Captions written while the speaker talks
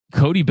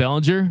Cody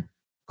Bellinger,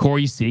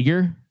 Corey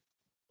Seager.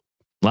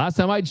 Last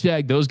time I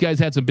checked, those guys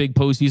had some big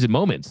postseason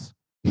moments.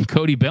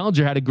 Cody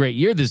Bellinger had a great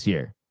year this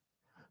year.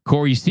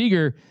 Corey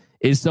Seager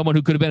is someone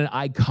who could have been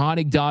an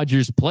iconic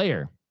Dodgers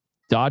player.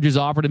 Dodgers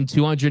offered him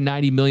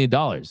 $290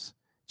 million.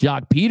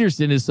 Jock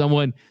Peterson is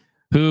someone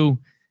who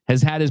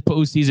has had his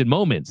postseason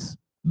moments.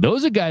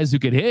 Those are guys who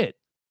could hit.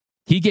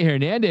 Kike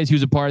Hernandez,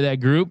 who's a part of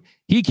that group,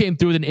 he came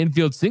through with an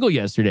infield single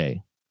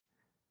yesterday.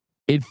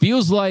 It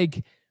feels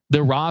like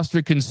the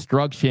roster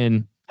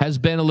construction has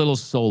been a little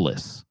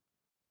soulless.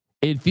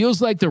 It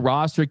feels like the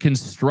roster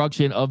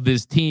construction of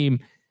this team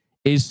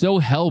is so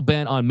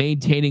hell-bent on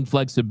maintaining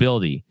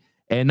flexibility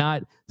and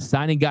not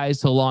signing guys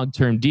to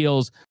long-term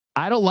deals.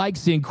 I don't like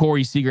seeing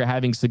Corey Seager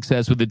having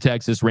success with the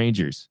Texas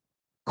Rangers.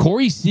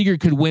 Corey Seager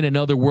could win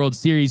another World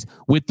Series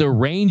with the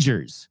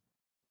Rangers.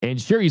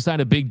 And sure, he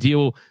signed a big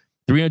deal,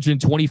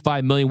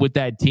 $325 million with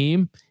that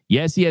team.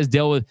 Yes, he has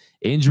dealt with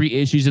injury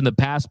issues in the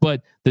past,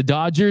 but the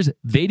Dodgers,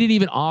 they didn't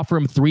even offer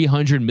him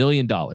 $300 million.